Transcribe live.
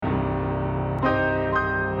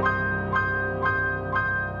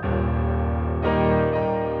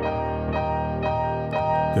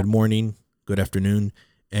Good morning, good afternoon,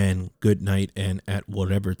 and good night. And at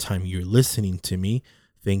whatever time you're listening to me,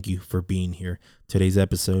 thank you for being here. Today's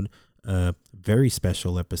episode, very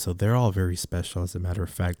special episode. They're all very special, as a matter of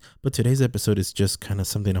fact. But today's episode is just kind of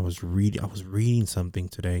something I was reading. I was reading something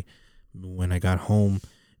today when I got home,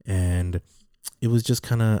 and it was just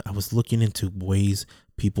kind of, I was looking into ways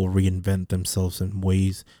people reinvent themselves and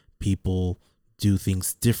ways people do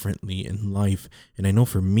things differently in life. And I know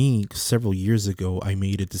for me, several years ago, I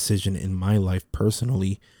made a decision in my life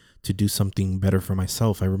personally to do something better for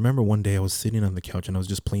myself. I remember one day I was sitting on the couch and I was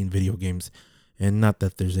just playing video games. And not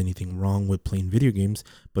that there's anything wrong with playing video games,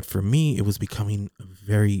 but for me, it was becoming a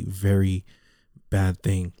very, very bad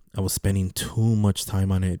thing. I was spending too much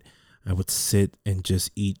time on it. I would sit and just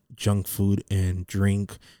eat junk food and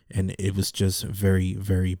drink, and it was just very,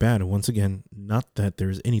 very bad. Once again, not that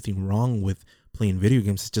there's anything wrong with playing video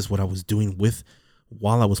games. It's just what I was doing with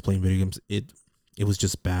while I was playing video games. It was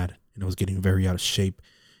just bad, and I was getting very out of shape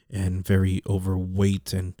and very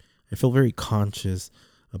overweight, and I felt very conscious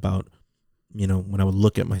about when I would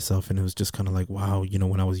look at myself, and it was just kind of like, wow,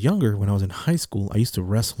 when I was younger, when I was in high school, I used to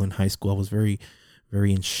wrestle in high school. I was very,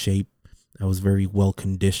 very in shape. I was very well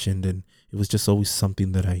conditioned, and it was just always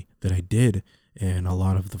something that I did. And a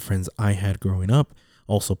lot of the friends I had growing up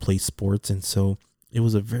also played sports, and so it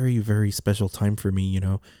was a very, very special time for me.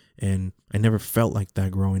 And I never felt like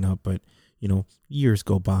that growing up, but years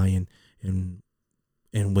go by, and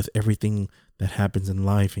with everything that happens in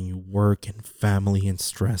life, and you work and family and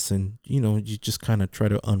stress, and you just kind of try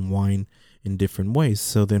to unwind in different ways.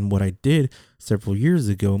 So then what I did several years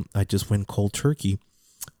ago, I just went cold turkey.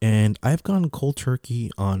 And I've gone cold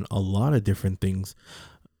turkey on a lot of different things.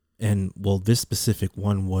 And well, this specific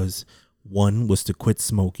one was to quit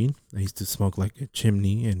smoking. I used to smoke like a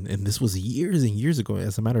chimney, and this was years and years ago.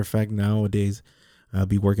 As a matter of fact, nowadays I'll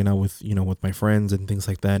be working out with my friends and things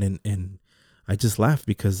like that, and I just laugh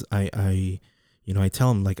because I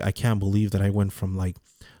tell them, like, I can't believe that I went from like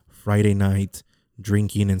Friday night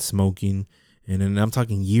drinking and smoking, and I'm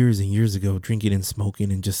talking years and years ago, drinking and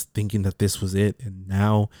smoking and just thinking that this was it. And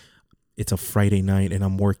now it's a Friday night and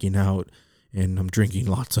I'm working out and I'm drinking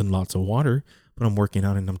lots and lots of water, but I'm working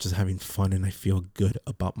out and I'm just having fun and I feel good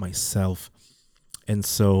about myself. And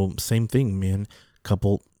so same thing, man.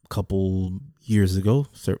 Couple years ago,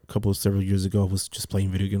 several years ago, I was just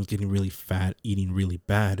playing video games, getting really fat, eating really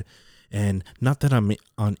bad. And not that I'm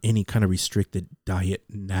on any kind of restricted diet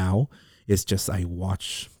now. It's just I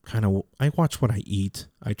watch what I eat.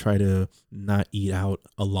 I try to not eat out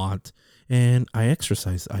a lot, and I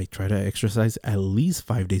exercise. I try to exercise at least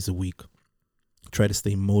 5 days a week. Try to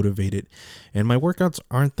stay motivated, and my workouts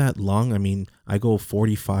aren't that long. I mean, I go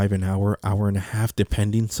 45 an hour, hour and a half,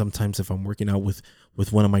 depending. Sometimes if I'm working out with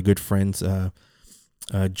one of my good friends,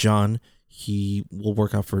 John, he will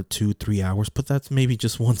work out for 2-3 hours, but that's maybe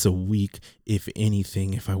just once a week, if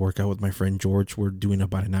anything. If I work out with my friend George, we're doing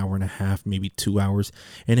about an hour and a half, maybe 2 hours.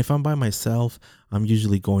 And if I'm by myself, I'm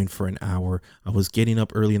usually going for an hour. I was getting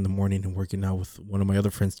up early in the morning and working out with one of my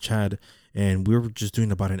other friends, Chad, and we were just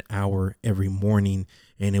doing about an hour every morning.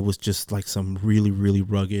 And it was just like some really, really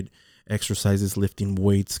rugged exercises, lifting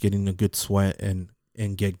weights, getting a good sweat, and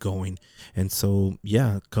get going. And so,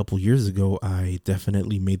 yeah, a couple years ago, I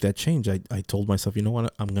definitely made that change. I told myself, you know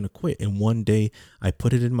what, I'm going to quit. And one day I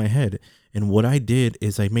put it in my head. And what I did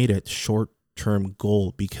is I made a short term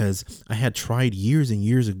goal, because I had tried years and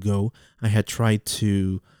years ago. I had tried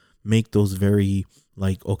to make those very,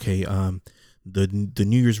 like, okay, the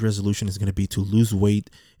New Year's resolution is going to be to lose weight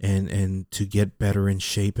and to get better in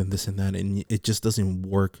shape and this and that. And it just doesn't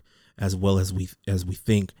work as well as we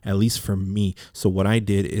think, at least for me. So what I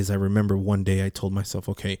did is, I remember one day I told myself,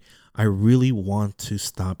 okay, I really want to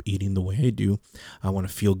stop eating the way I do. I want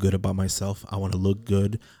to feel good about myself. I want to look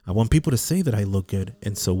good. I want people to say that I look good.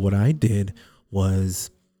 And so what I did was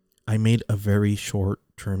I made a very short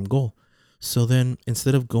term goal. So then,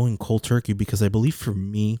 instead of going cold turkey, because I believe for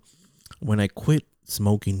me, when I quit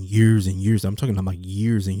smoking years and years, I'm talking about like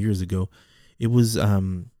years and years ago, it was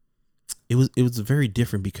it was very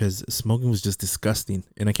different, because smoking was just disgusting,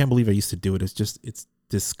 and I can't believe I used to do it. It's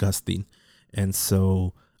disgusting. And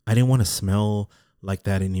so I didn't want to smell like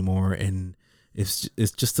that anymore, and it's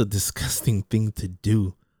just a disgusting thing to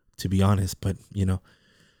do, to be honest. But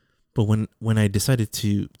when I decided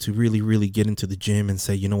to really, really get into the gym and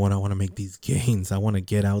say, you know what, I want to make these gains, I want to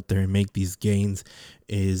get out there and make these gains,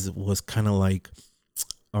 is was kind of like,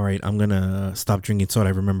 all right, I'm gonna stop drinking soda.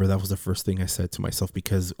 I remember that was the first thing I said to myself,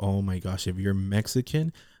 because oh my gosh, if you're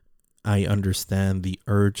Mexican, I understand the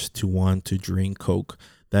urge to want to drink Coke.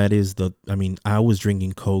 I mean, I was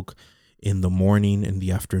drinking Coke in the morning, in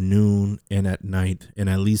the afternoon, and at night. And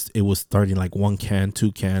at least it was starting like 1 can,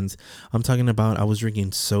 2 cans. I'm talking about I was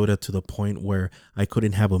drinking soda to the point where I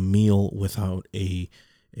couldn't have a meal without a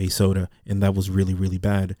soda, and that was really, really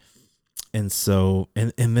bad. And so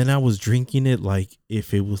and then I was drinking it like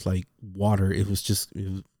if it was like water.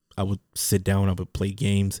 I would sit down, I would play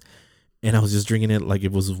games, and I was just drinking it like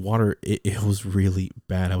it was water. It was really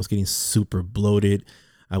bad. I was getting super bloated.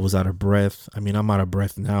 I was out of breath. I mean, I'm out of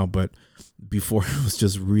breath now, but before it was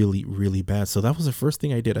just really, really bad. So that was the first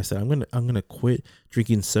thing I did. I said, I'm gonna quit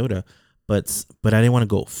drinking soda, but I didn't want to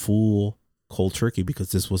go full cold turkey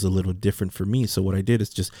because this was a little different for me. So what I did is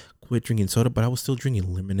just quit drinking soda, but I was still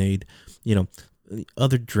drinking lemonade, you know,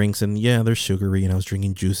 other drinks, and yeah, they're sugary, and I was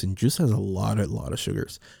drinking juice, and juice has a lot of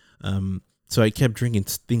sugars. So I kept drinking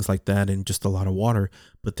things like that and just a lot of water.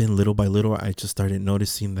 But then little by little, I just started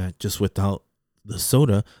noticing that just without the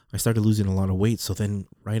soda, I started losing a lot of weight. So then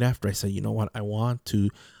right after, I said, you know what, I want to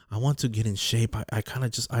get in shape. I kind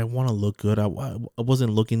of just, I want to look good. I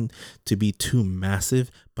wasn't looking to be too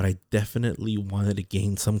massive, but I definitely wanted to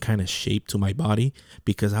gain some kind of shape to my body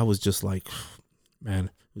because I was just like, man,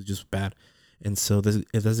 it was just bad. And so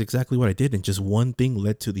that's exactly what I did. And just one thing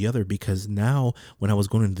led to the other, because now when I was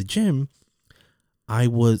going to the gym,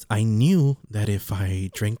 I knew that if I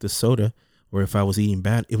drank the soda or if I was eating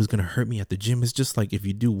bad, it was going to hurt me at the gym. It's just like if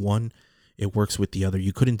you do one, it works with the other.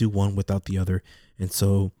 You couldn't do one without the other. And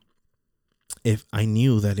so if I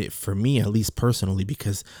knew that it, for me, at least personally,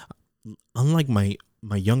 because unlike my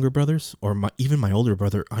younger brothers or my even my older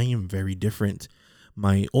brother, I am very different.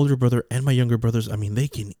 My older brother and my younger brothers, I mean, they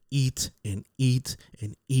can eat and eat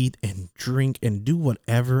and eat and drink and do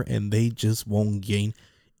whatever, and they just won't gain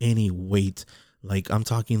any weight. Like, I'm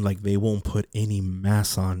talking like they won't put any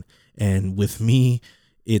mass on. And with me,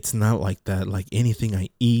 it's not like that. Like anything I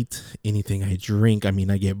eat, anything I drink, I mean,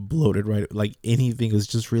 I get bloated, right? Like anything is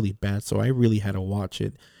just really bad. So I really had to watch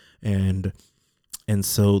it. And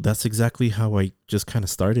so that's exactly how I just kind of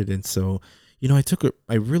started. And so,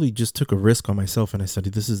 I really just took a risk on myself, and I said,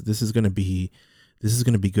 this is going to be,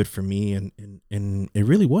 good for me. And it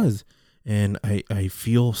really was. And I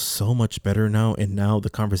feel so much better now. And now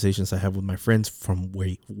the conversations I have with my friends from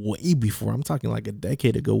way, way before, I'm talking like a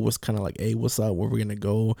decade ago, was kind of like, hey, what's up? Where are we going to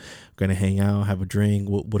go? Going to hang out, have a drink.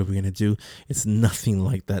 What are we going to do? It's nothing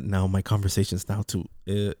like that now. My conversations now to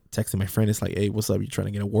texting my friend, it's like, hey, what's up? You trying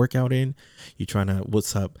to get a workout in? You trying to,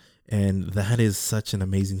 what's up? And that is such an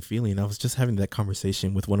amazing feeling. I was just having that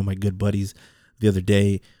conversation with one of my good buddies the other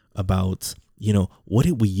day about, what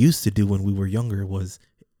we used to do when we were younger was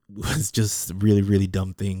just really, really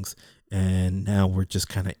dumb things. And now we're just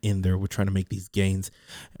kind of in there. We're trying to make these gains,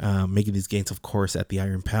 of course, at the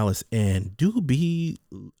Iron Palace. And do be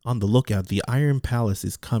on the lookout. The Iron Palace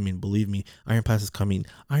is coming. Believe me, Iron Palace is coming.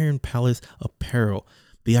 Iron Palace apparel.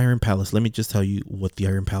 The Iron Palace. Let me just tell you what the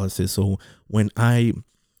Iron Palace is. So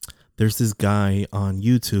there's this guy on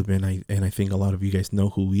YouTube, and I think a lot of you guys know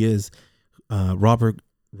who he is. Robert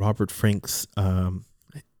Frank's.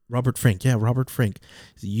 Robert Frank. Yeah, Robert Frank.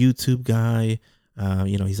 He's a YouTube guy.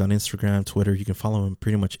 He's on Instagram, Twitter. You can follow him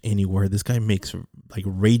pretty much anywhere. This guy makes like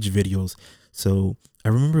rage videos. So I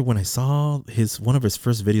remember when I saw one of his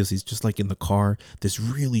first videos, he's just like in the car, this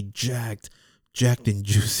really jacked and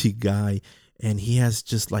juicy guy. And he has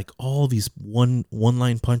just like all these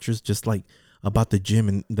one-line punchers, just like about the gym.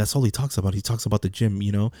 And that's all he talks about. He talks about the gym,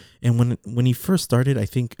 And when he first started, I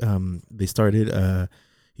think they started,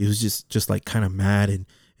 he was just like kind of mad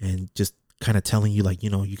and just kind of telling you like, you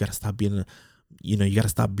got to stop being you got to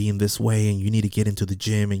stop being this way, and you need to get into the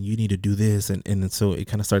gym, and you need to do this. And so it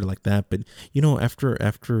kind of started like that. But,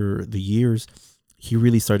 after the years, he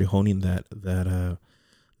really started honing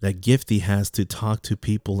that gift he has to talk to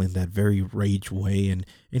people in that very rage way. And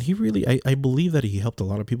he really, I believe that he helped a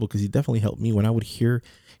lot of people, because he definitely helped me. When I would hear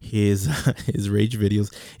his his rage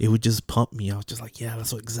videos, it would just pump me. I was just like, yeah,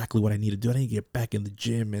 that's exactly what I need to do. I need to get back in the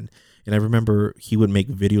gym. And I remember he would make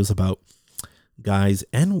videos about guys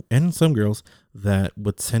and some girls that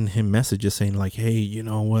would send him messages saying like, hey, you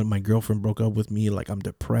know what, my girlfriend broke up with me, like I'm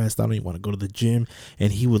depressed, I don't even want to go to the gym.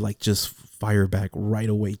 And he would like just fire back right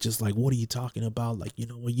away, just like, what are you talking about? Like,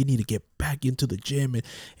 what, you need to get back into the gym.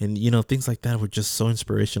 And things like that were just so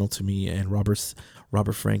inspirational to me. And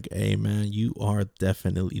Robert Frank, hey man, you are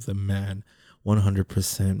definitely the man.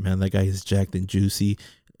 100%, man. That guy is jacked and juicy,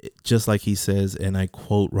 just like he says. And I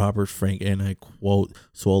quote Robert Frank, and I quote,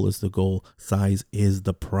 swole is the goal, size is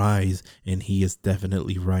the prize. And he is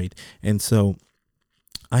definitely right. And so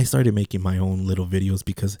I started making my own little videos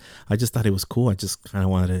because I just thought it was cool. I just kind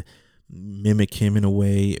of wanted to mimic him in a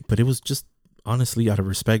way, but it was just honestly out of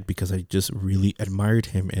respect, because I just really admired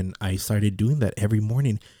him, and I started doing that every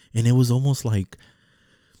morning. And it was almost like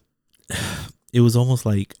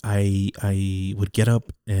I would get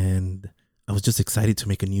up and I was just excited to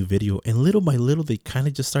make a new video. And little by little, they kind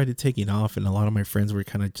of just started taking off. And a lot of my friends were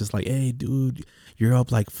kind of just like, "Hey, dude, you're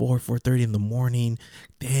up like 4:30 in the morning.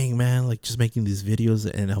 Dang, man, like just making these videos."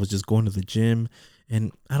 And I was just going to the gym.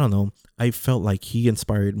 And I don't know, I felt like he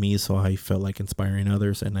inspired me. So I felt like inspiring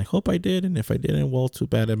others. And I hope I did. And if I didn't, well, too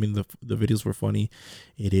bad. I mean, the videos were funny.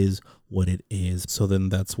 It is what it is. So then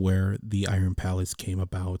that's where the Iron Palace came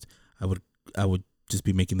about. I would just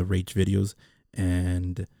be making the rage videos,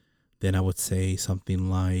 and then I would say something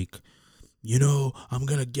like, I'm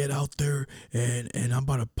gonna get out there and I'm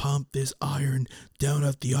about to pump this iron down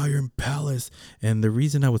at the Iron Palace. And the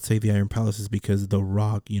reason I would say the Iron Palace is because The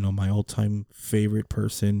Rock, my all time favorite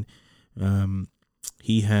person,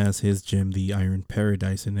 he has his gym, the Iron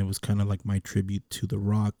Paradise, and it was kind of like my tribute to The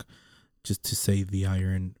Rock, just to say the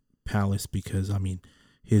Iron Palace, because I mean,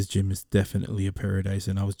 his gym is definitely a paradise,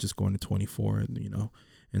 and I was just going to 24,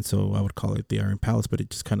 and so I would call it the Iron Palace, but it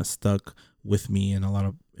just kind of stuck with me. And a lot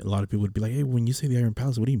of people would be like, "Hey, when you say the Iron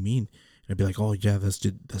Palace, what do you mean?" And I'd be like, "Oh yeah, that's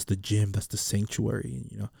the gym, that's the sanctuary,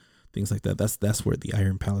 things like that." That's where the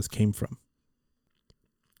Iron Palace came from.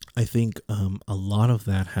 I think a lot of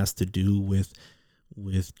that has to do with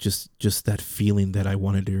just that feeling that I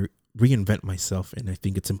wanted to reinvent myself. And I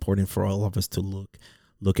think it's important for all of us to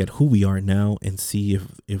look at who we are now and see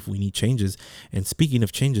if we need changes. And speaking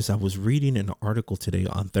of changes, I was reading an article today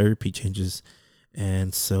on therapy changes,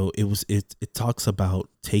 and so it talks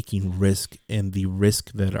about taking risk and the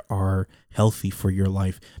risk that are healthy for your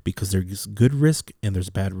life, because there's good risk and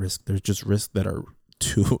there's bad risk. There's just risks that are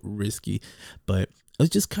too risky. But I'm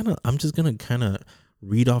just gonna kind of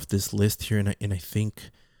read off this list here, and I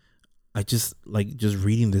think I just like, just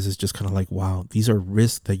reading this is just kind of like, wow, these are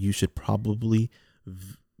risks that you should probably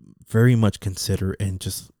very much consider. And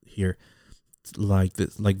just here, like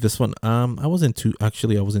this one, I wasn't too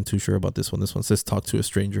sure about this one. This one says talk to a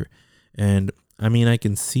stranger, and I mean, I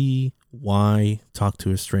can see why talk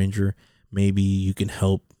to a stranger. Maybe you can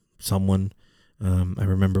help someone. I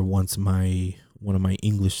remember once one of my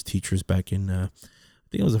English teachers back in I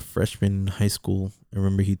think I was a freshman in high school. I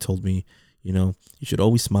remember he told me, you should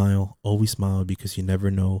always smile, because you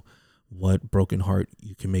never know what broken heart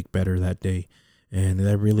you can make better that day. And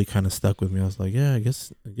that really kind of stuck with me. I was like, yeah, I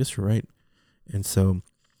guess you're right. And so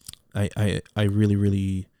I really,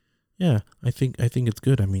 really, yeah, I think it's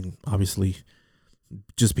good. I mean, obviously,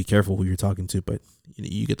 just be careful who you're talking to, but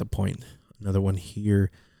you get the point. Another one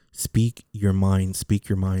here: speak your mind.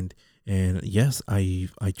 And yes, I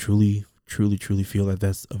truly feel that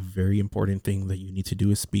that's a very important thing that you need to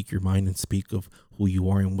do, is speak your mind and speak of who you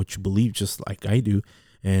are and what you believe, just like I do.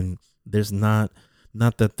 And there's not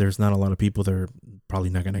that there's not a lot of people that are probably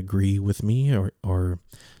not going to agree with me, or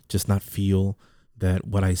just not feel that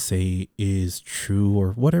what I say is true,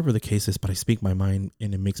 or whatever the case is, but I speak my mind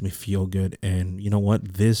and it makes me feel good. And you know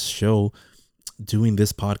what? This show, doing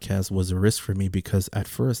this podcast, was a risk for me, because at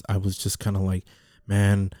first I was just kind of like,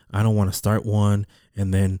 man, I don't want to start one.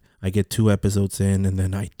 And then I get 2 episodes in and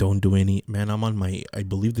then I don't do any. Man, I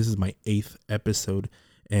believe this is my 8th episode,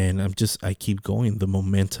 and I keep going. The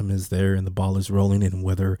momentum is there and the ball is rolling, and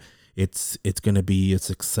whether it's going to be a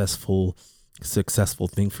successful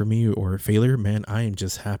thing for me or a failure, man, I am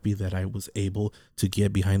just happy that I was able to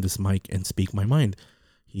get behind this mic and speak my mind.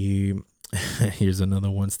 Here's another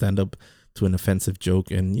one: stand up to an offensive joke.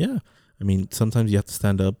 And yeah, I mean, sometimes you have to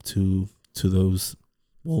stand up to those,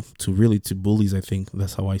 well, to bullies. I think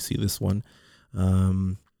that's how I see this one.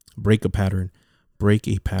 Break a pattern.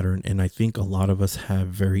 And I think a lot of us have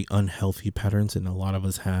very unhealthy patterns, and a lot of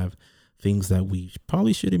us have things that we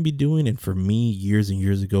probably shouldn't be doing. And for me, years and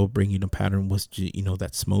years ago, breaking a pattern was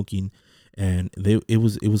that smoking. And it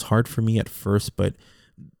was hard for me at first, but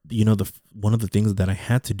one of the things that I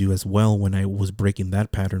had to do as well when I was breaking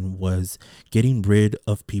that pattern was getting rid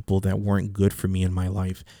of people that weren't good for me in my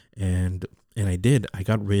life. And I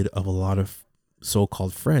got rid of a lot of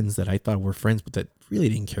so-called friends that I thought were friends, but that really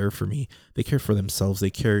didn't care for me. They cared for themselves. They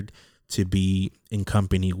cared to be in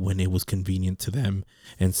company when it was convenient to them.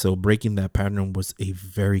 And so breaking that pattern was a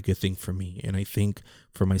very good thing for me. And I think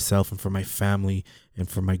for myself and for my family and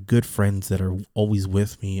for my good friends that are always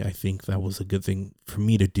with me, I think that was a good thing for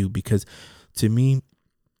me to do, because to me,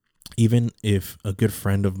 even if a good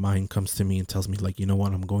friend of mine comes to me and tells me, like, you know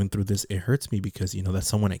what, I'm going through this, it hurts me, because that's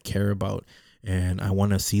someone I care about and I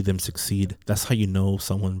want to see them succeed. That's how you know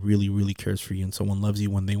someone really, really cares for you, and someone loves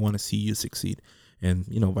you when they want to see you succeed, and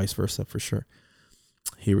vice versa, for sure.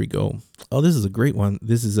 Here we go. Oh, this is a great one.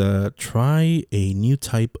 This is try a new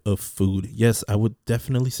type of food. Yes, I would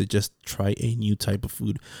definitely suggest try a new type of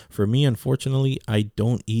food. For me, unfortunately, I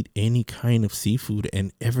don't eat any kind of seafood,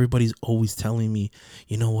 and everybody's always telling me,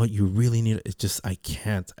 you know what, you really need it. It's just I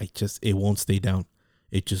can't. It won't stay down.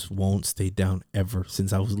 It just won't stay down ever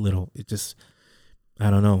since I was little. It just I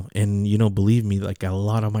don't know. And believe me, like a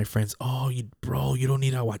lot of my friends, oh, bro, you don't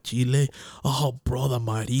need aguachile. Oh, bro, the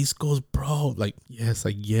mariscos, bro. Like, yes,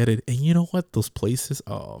 I get it. And you know what? Those places,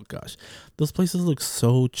 oh gosh, those places look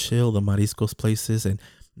so chill. The mariscos places, and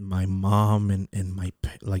my mom and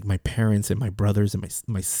my parents and my brothers and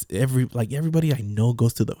everybody I know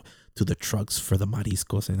goes to the trucks for the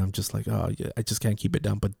mariscos, and I'm just like, oh yeah, I just can't keep it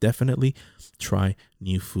down. But definitely try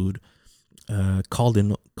new food. Call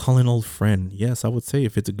an old friend. Yes, I would say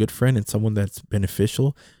if it's a good friend and someone that's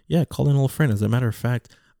beneficial, yeah, call an old friend. As a matter of fact,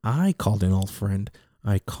 I called an old friend.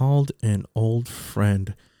 I called an old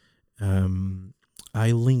friend.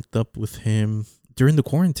 I linked up with him during the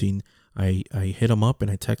quarantine. I hit him up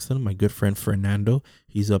and I texted him. My good friend Fernando,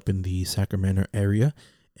 he's up in the Sacramento area,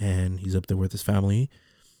 and he's up there with his family.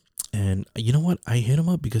 And you know what? I hit him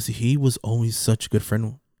up because he was always such a good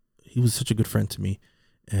friend. He was such a good friend to me,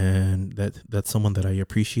 and that's someone that I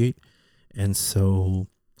appreciate. And so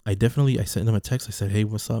I sent him a text. I said, "Hey,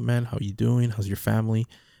 what's up, man? How you doing? How's your family?"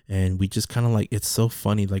 And we just kind of like, it's so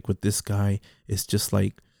funny. Like with this guy, it's just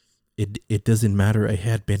like it doesn't matter. I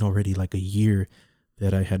had been already like a year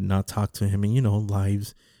that I had not talked to him, and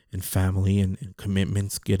lives and family and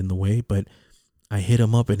commitments get in the way. But I hit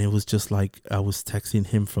him up, and it was just like I was texting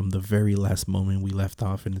him from the very last moment we left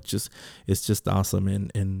off, and it's just awesome.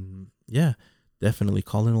 And yeah, definitely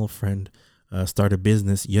call an old friend. Start a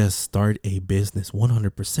business. Yes, start a business.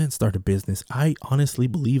 100% start a business. I honestly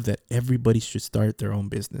believe that everybody should start their own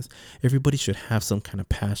business. Everybody should have some kind of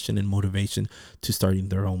passion and motivation to starting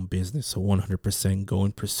their own business. So 100% go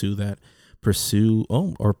and pursue that. Pursue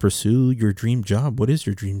your dream job. What is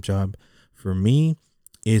your dream job? For me,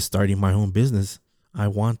 is starting my own business. I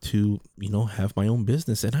want to, have my own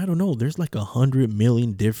business. And I don't know, there's like 100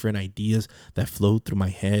 million different ideas that flow through my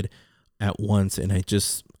head at once. And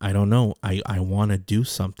I don't know. I want to do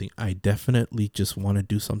something. I definitely just want to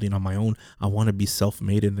do something on my own. I want to be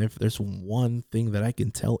self-made. And if there's one thing that I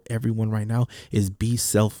can tell everyone right now is be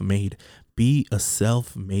self-made. Be a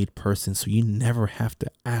self-made person, so you never have to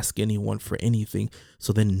ask anyone for anything.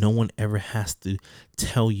 So then no one ever has to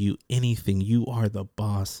tell you anything. You are the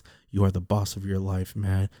boss. You are the boss of your life,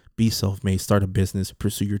 man. Be self-made. Start a business.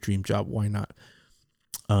 Pursue your dream job. Why not?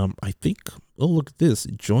 I think, oh, look at this.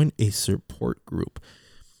 Join a support group.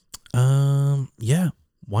 Yeah,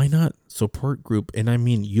 why not? Support group. And I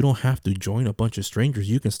mean, you don't have to join a bunch of strangers.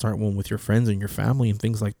 You can start one with your friends and your family and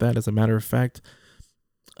things like that. As a matter of fact,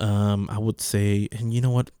 I would say, and you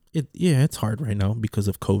know what? It's hard right now because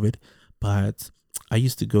of COVID, but I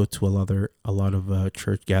used to go to a lot of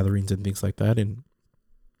church gatherings and things like that,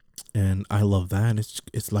 and I love that.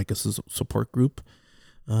 It's like a support group.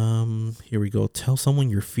 Here we go. Tell someone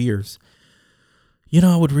your fears.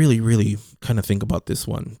 I would really, really kind of think about this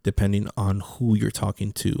one, depending on who you're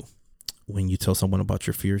talking to. When you tell someone about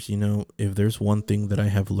your fears, if there's one thing that I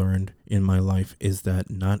have learned in my life is that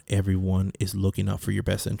not everyone is looking out for your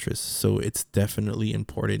best interests. So it's definitely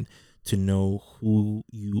important to know who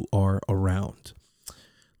you are around.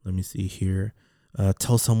 Let me see here.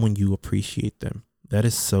 Tell someone you appreciate them. That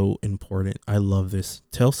is so important. I love this.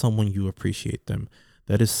 Tell someone you appreciate them.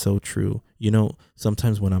 That is so true.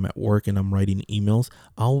 Sometimes when I'm at work and I'm writing emails,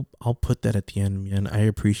 I'll put that at the end, man. I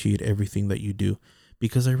appreciate everything that you do,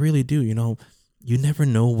 because I really do. You never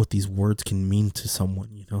know what these words can mean to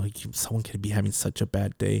someone. Like someone could be having such a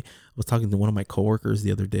bad day. I was talking to one of my coworkers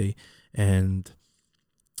the other day, and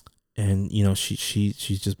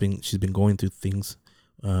she's been going through things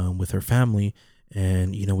with her family,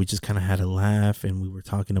 and we just kind of had a laugh, and we were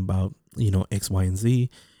talking about X, Y, and Z.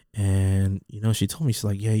 And she told me, she's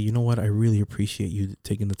like, yeah, you know what, I really appreciate you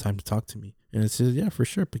taking the time to talk to me. And I said, yeah, for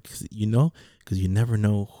sure, because you never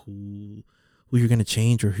know who you're going to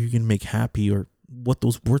change or who you're going to make happy, or what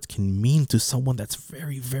those words can mean to someone that's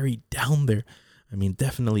very, very down there. I mean,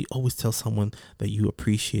 definitely always tell someone that you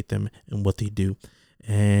appreciate them and what they do.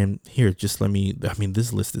 And here, this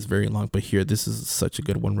list is very long, but here, this is such a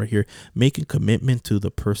good one right here. Make a commitment to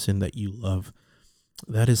the person that you love.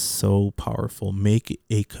 That is so powerful. Make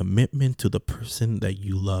a commitment to the person that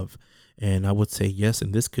you love. And I would say yes,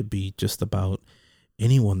 and this could be just about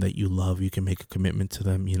anyone that you love. You can make a commitment to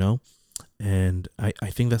them, And I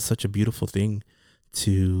think that's such a beautiful thing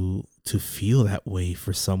to feel that way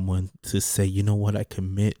for someone, to say, you know what, I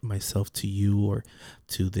commit myself to you, or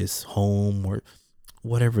to this home, or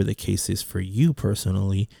whatever the case is for you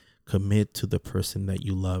personally, commit to the person that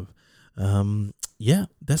you love. Yeah,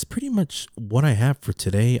 that's pretty much what I have for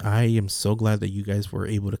today. I am so glad that you guys were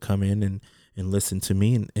able to come in and listen to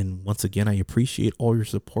me. And once again, I appreciate all your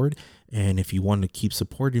support. And if you want to keep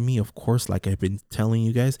supporting me, of course, like I've been telling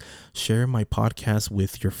you guys, share my podcast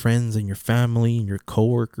with your friends and your family and your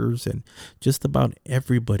coworkers and just about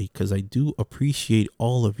everybody, because I do appreciate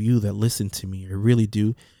all of you that listen to me. I really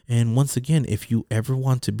do. And once again, if you ever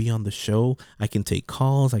want to be on the show, I can take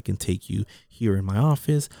calls. I can take you here in my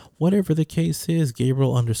office. Whatever the case is,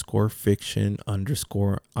 Gabriel_fiction_ on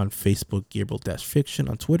Facebook, Gabriel-fiction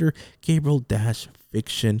on Twitter,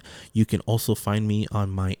 Gabriel-fiction. You can also find me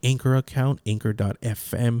on my Anchor account,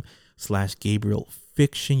 anchor.fm/Gabriel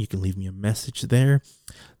Fiction. You can leave me a message there.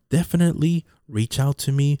 Definitely reach out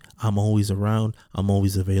to me. I'm always around. I'm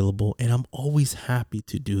always available, and I'm always happy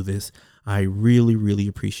to do this. I really, really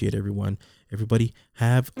appreciate everyone. Everybody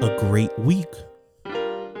have a great week.